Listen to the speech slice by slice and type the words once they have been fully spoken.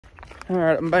All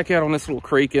right, I'm back out on this little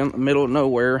creek in the middle of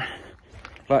nowhere.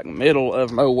 Like middle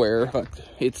of nowhere. Like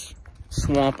it's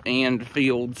swamp and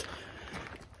fields.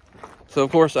 So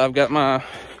of course I've got my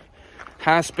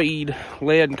high-speed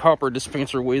lead and copper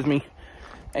dispenser with me.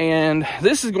 And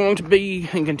this is going to be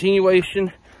in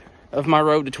continuation of my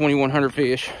road to 2,100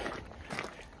 fish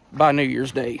by New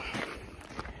Year's Day.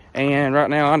 And right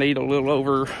now I need a little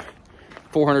over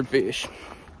 400 fish.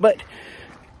 But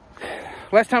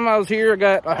last time I was here I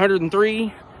got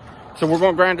 103. So we're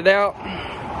gonna grind it out.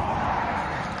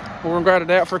 We're gonna grind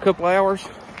it out for a couple hours.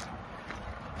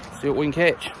 See what we can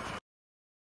catch.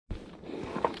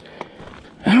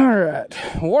 All right,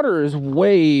 water is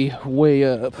way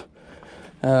up.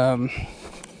 Of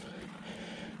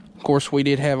course, we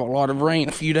did have a lot of rain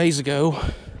a few days ago.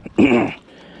 And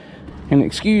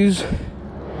excuse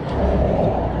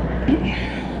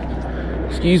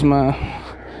my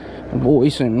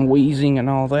voice and wheezing and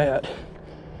all that.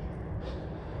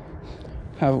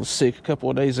 I was sick a couple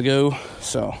of days ago,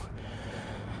 so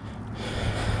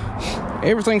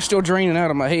everything's still draining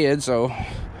out of my head. So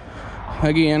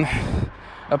again,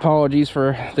 apologies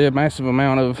for the massive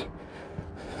amount of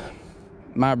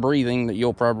my breathing that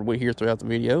you'll probably hear throughout the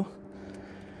video.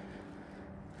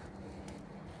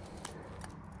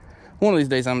 One of these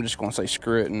days I'm just going to say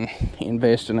screw it and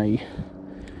invest in a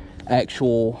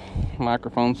actual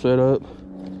microphone setup.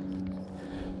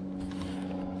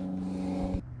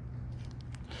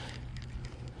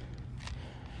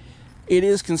 It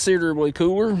is considerably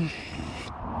cooler,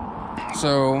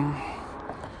 so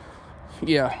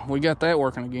yeah, we got that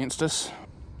working against us.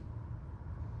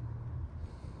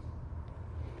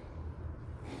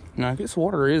 Now, I guess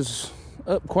water is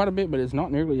up quite a bit, but it's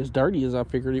not nearly as dirty as I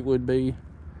figured it would be.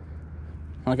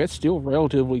 Like, it's still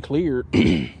relatively clear.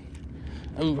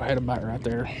 Oh, I had a bite right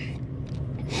there.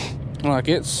 Like,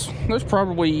 there's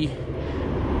probably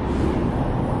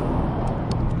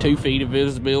 2 feet of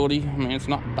visibility. I mean, it's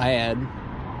not bad.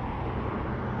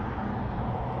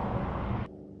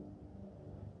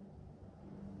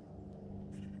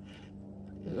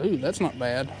 Ooh, that's not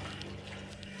bad.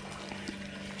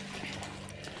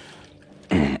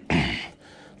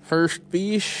 First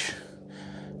fish.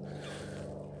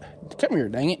 Come here,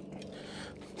 dang it.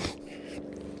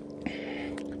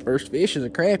 First fish is a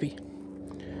crappie.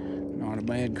 Not a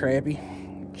bad crappie.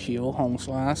 Chill, home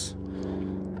slice.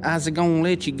 I's gonna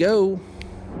let you go.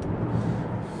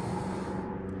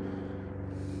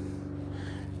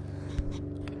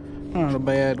 Not a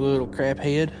bad little crap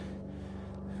head.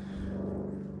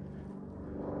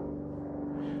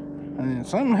 And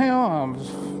somehow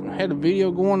I've had a video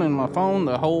going in my phone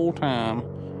the whole time.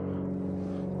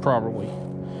 Probably.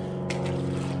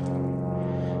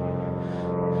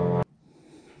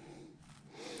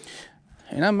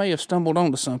 And I may have stumbled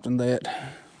onto something that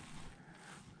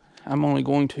I'm only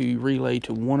going to relay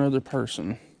to one other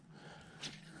person.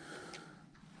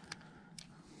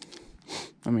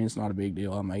 I mean, it's not a big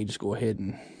deal. I may just go ahead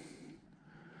and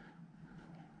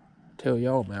tell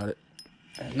y'all about it.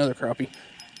 Another crappie.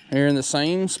 They're in the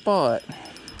same spot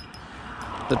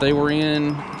that they were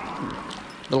in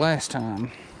the last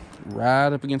time.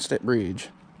 Right up against that bridge.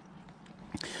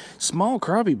 Small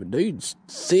crappie, but dude's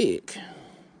thick.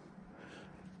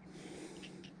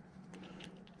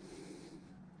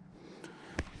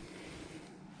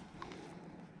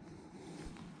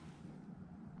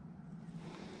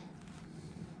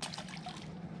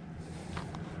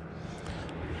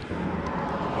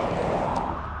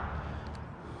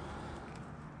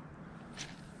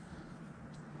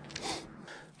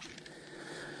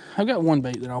 I've got one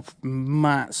bait that I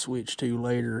might switch to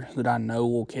later that I know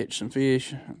will catch some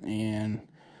fish, and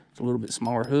it's a little bit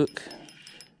smaller hook.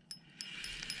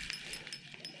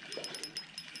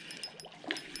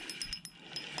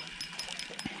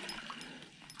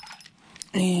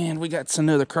 And we got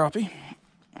another crappie.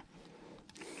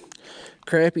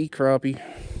 Crappie.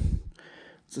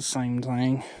 It's the same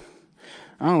thing.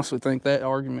 I honestly think that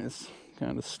argument is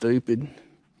kind of stupid.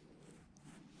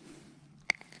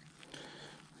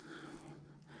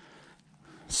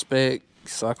 Speck,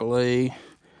 sockeye,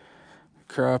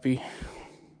 crappie,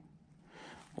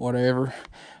 whatever.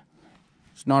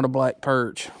 It's not a black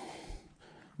perch.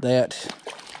 That,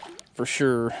 for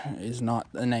sure, is not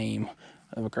the name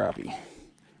of a crappie.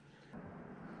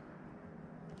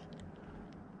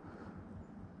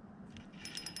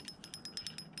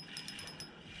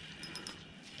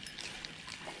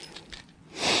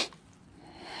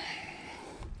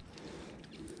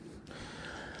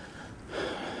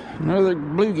 Another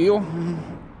bluegill.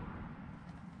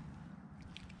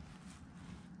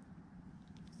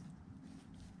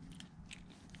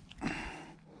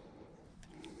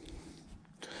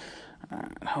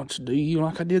 I'll just do you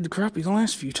like I did the crappie the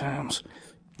last few times.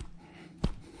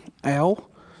 Ow.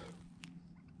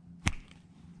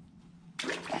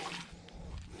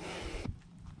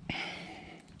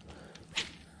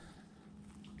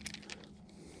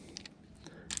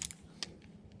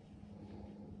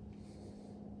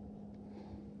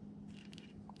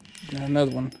 Got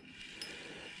another one.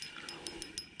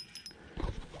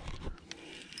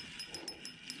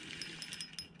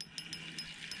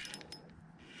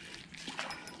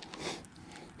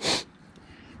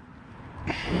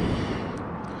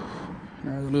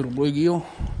 Another little bluegill.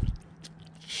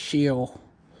 Shell.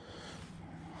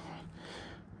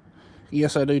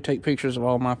 Yes, I do take pictures of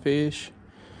all my fish.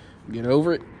 Get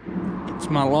over it. It's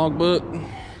my logbook.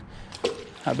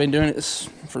 I've been doing it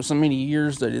for so many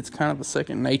years that it's kind of a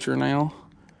second nature now.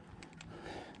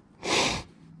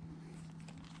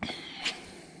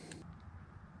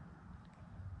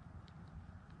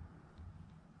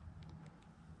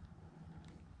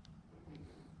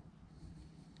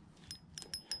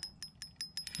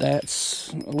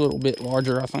 That's a little bit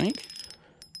larger, I think.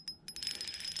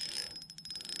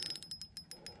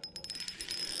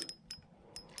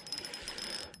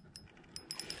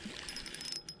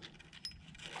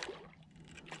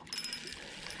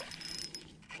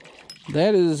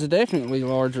 That is definitely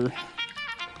larger.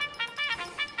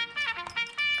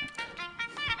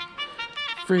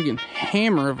 Friggin'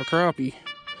 hammer of a crappie.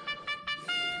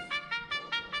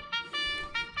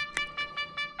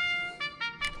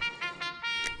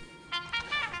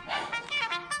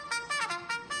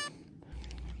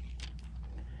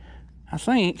 I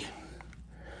think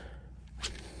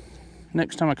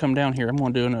next time I come down here, I'm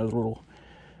going to do another little,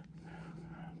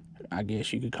 I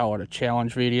guess you could call it a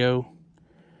challenge video.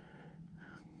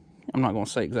 I'm not going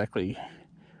to say exactly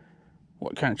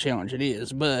what kind of challenge it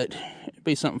is, but it'd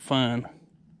be something fun.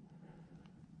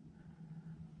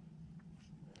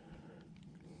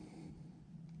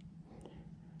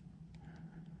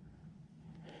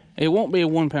 It won't be a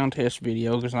 1 pound test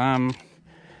video because I'm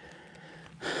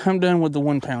done with the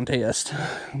 1 pound test.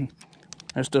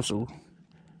 That stuff's a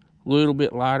little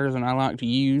bit lighter than I like to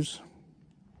use.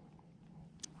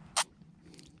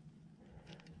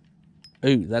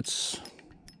 Ooh, that's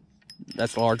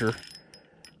larger.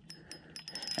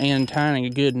 And tying a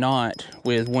good knot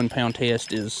with 1 pound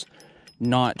test is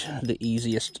not the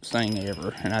easiest thing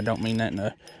ever. And I don't mean that in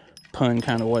a pun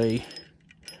kind of way.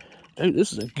 Dude,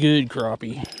 this is a good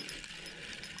crappie.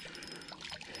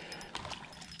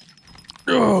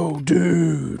 Oh,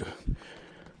 dude.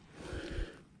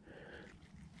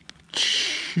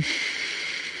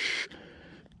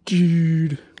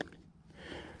 Dude.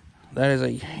 That is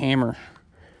a hammer.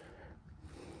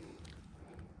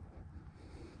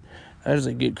 That is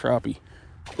a good crappie.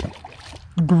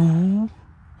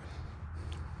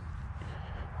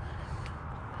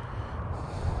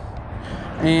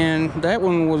 And that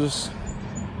one was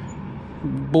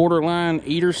borderline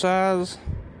eater size,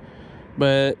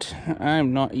 but I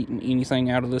am not eating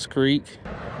anything out of this creek.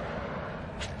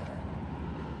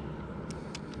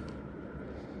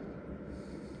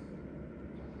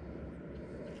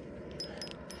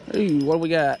 Ooh, what do we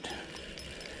got?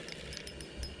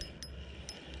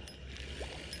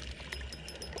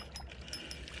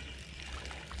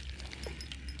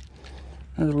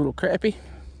 Another little crappie.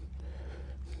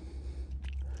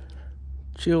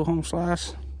 Chill home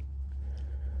slice.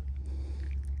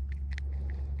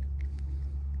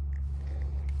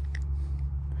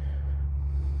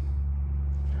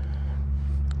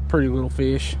 Pretty little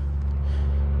fish.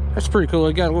 That's pretty cool.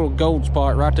 It got a little gold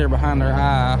spot right there behind their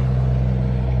eye.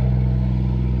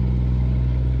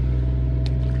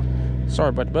 Sorry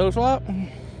about the bow flop. A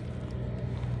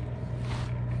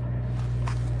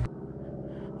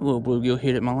little bluegill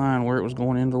hit at my line where it was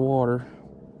going into the water.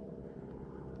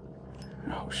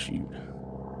 Oh, shoot.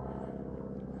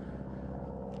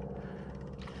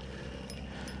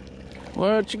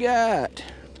 What you got?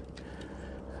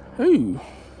 Ooh.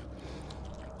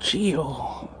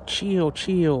 Chill. Chill,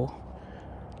 chill.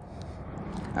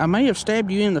 I may have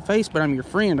stabbed you in the face, but I'm your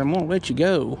friend. I'm gonna let you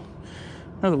go.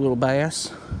 Another little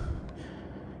bass.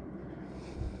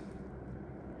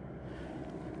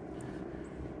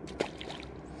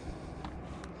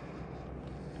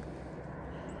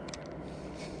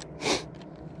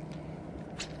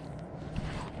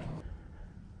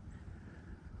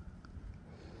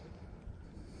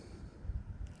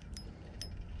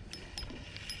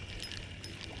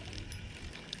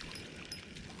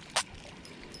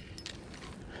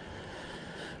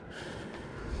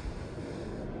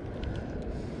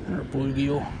 Or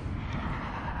bluegill.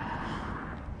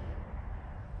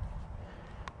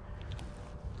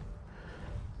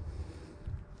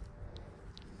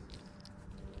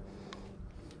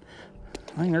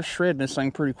 I think they're shredding this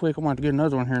thing pretty quick. I'm going to have to get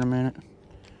another one here in a minute.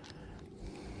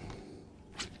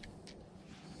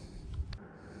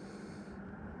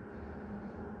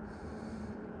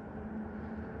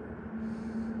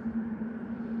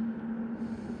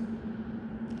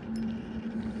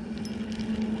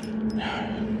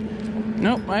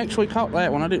 Nope, I actually caught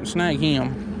that one. I didn't snag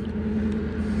him.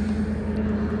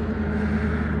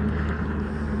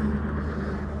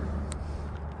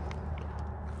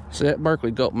 See, that Berkeley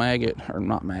gulp maggot, or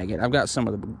not maggot, I've got some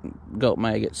of the gulp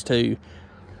maggots too,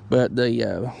 but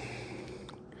the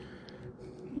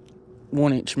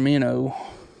 1-inch minnow,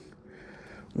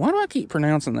 why do I keep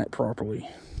pronouncing that properly?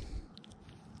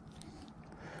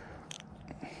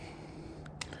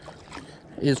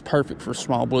 Is perfect for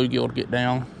small bluegill to get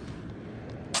down.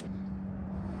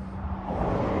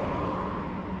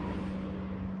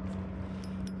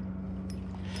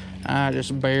 I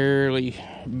just barely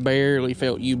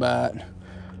felt you bite.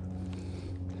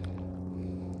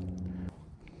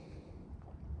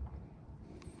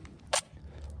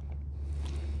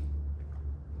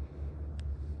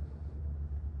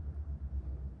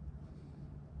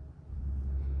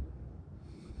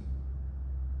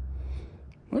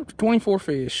 Up to 24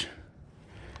 fish.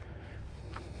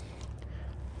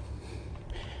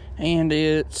 And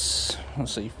it's,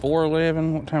 let's see,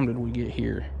 4:11. What time did we get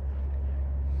here?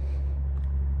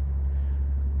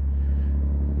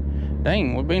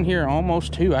 Dang, we've been here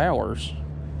almost 2 hours.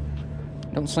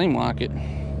 Don't seem like it.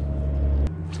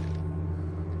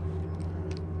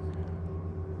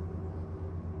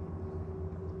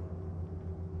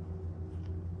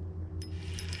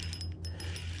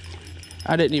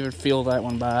 I didn't even feel that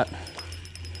one bite.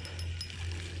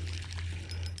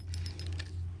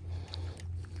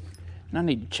 And I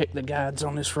need to check the guides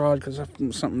on this rod because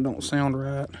something don't sound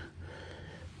right.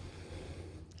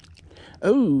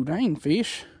 Oh, dang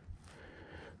fish.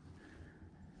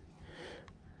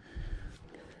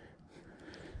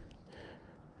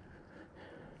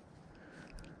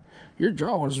 Your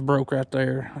jaw is broke right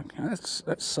there.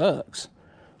 That sucks.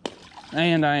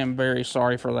 And I am very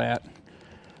sorry for that.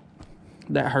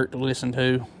 That hurt to listen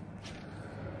to.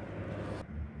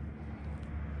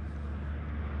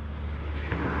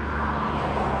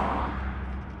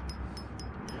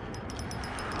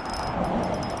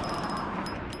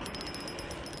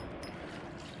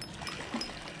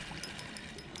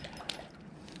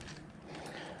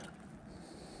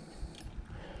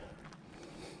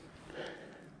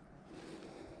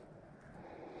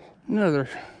 Another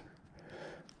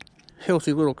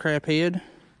healthy little craphead.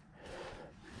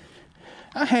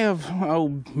 I have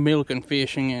old Milliken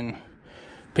Fishing and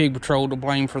Pig Patrol to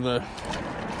blame for the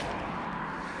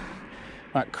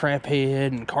like craphead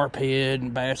and carphead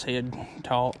and bass head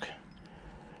talk.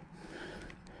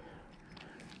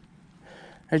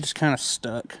 They just kind of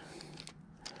stuck.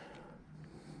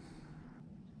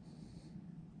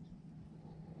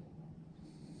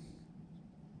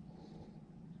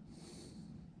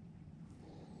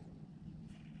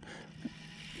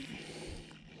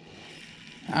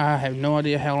 I have no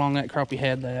idea how long that crappie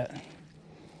had that.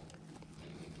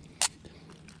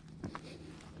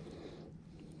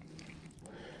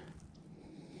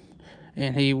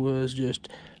 And he was just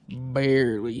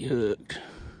barely hooked.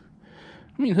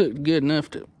 I mean, hooked good enough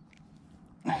to...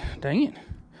 Dang it.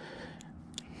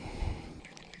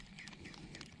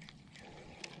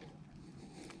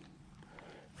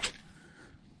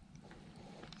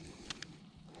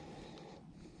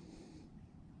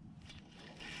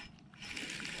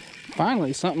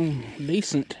 Finally, something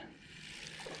decent.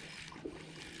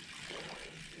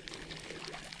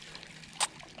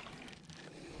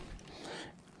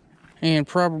 And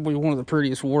probably one of the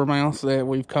prettiest warmouths that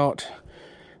we've caught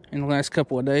in the last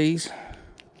couple of days.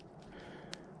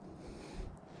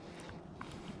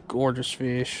 Gorgeous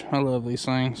fish. I love these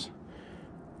things.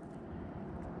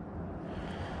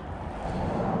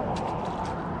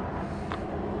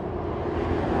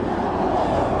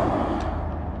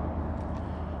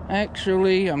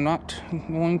 Actually, I'm not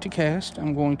going to cast.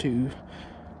 I'm going to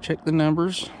check the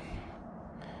numbers.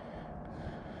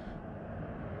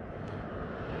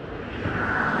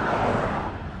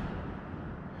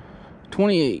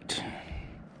 $28.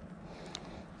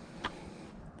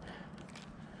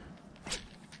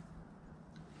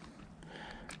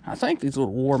 I think these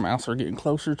little warmouths are getting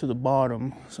closer to the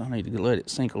bottom, so I need to let it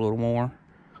sink a little more.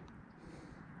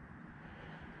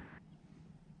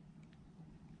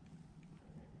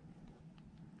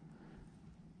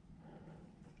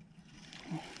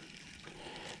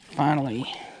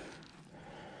 Finally.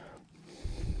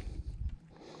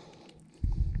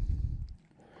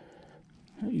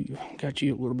 Ooh, got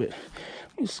you a little bit.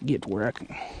 Let's get to where I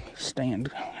can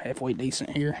stand halfway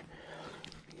decent here.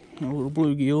 A little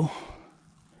bluegill.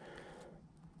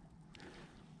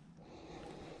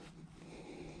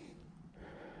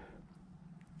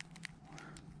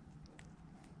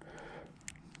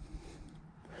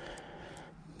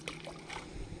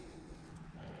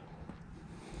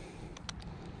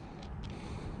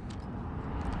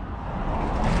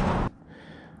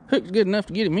 Hook's good enough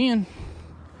to get him in.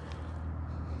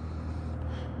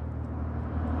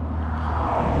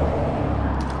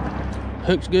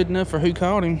 Hook's good enough for who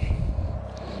caught him.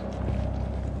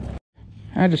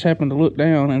 I just happened to look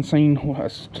down and seen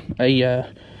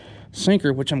a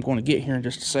sinker, which I'm going to get here in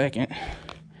just a second.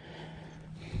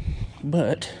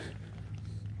 But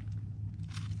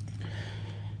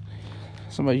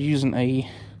somebody's using a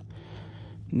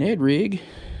Ned rig,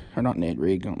 or not Ned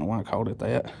rig, I don't know why I called it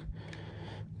that.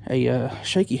 A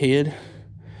shaky head.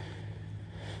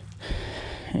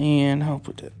 And I'll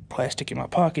put the plastic in my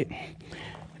pocket.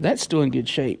 That's still in good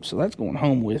shape, so that's going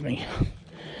home with me.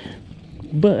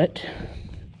 But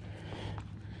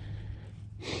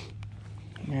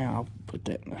now I'll put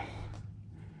that in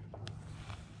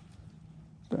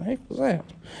the heck was that?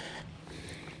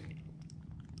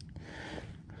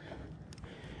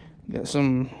 Got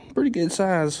some pretty good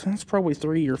size. That's probably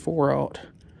 3 or 4/0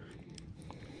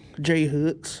 J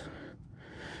hooks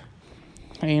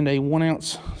and a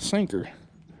 1-ounce sinker,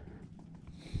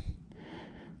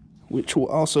 which will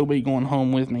also be going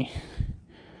home with me.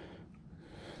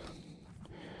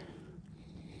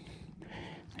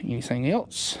 Anything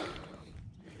else?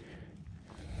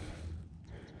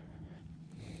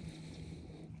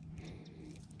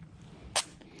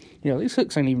 Yeah, these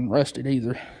hooks ain't even rusted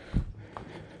either.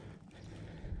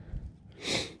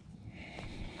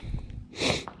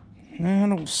 I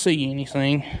don't see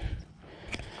anything.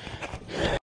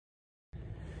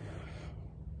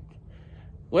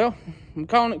 Well, I'm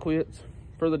calling it quits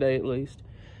for the day at least.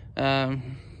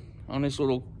 On this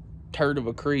little turd of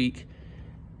a creek.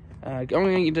 I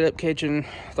only ended up catching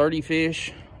 30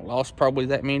 fish. Lost probably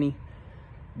that many.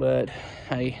 But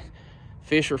hey,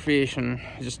 fish are fish, and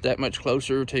just that much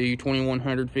closer to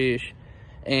 2,100 fish.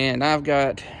 And I've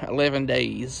got 11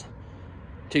 days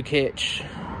to catch,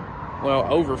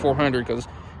 well, over 400, because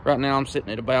right now I'm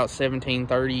sitting at about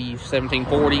 1730,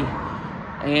 1740.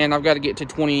 And I've got to get to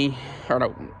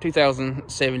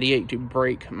 2078 to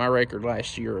break my record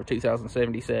last year of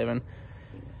 2077.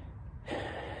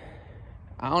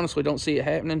 I honestly don't see it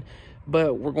happening,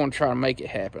 but we're going to try to make it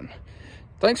happen.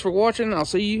 Thanks for watching. I'll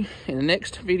see you in the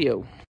next video.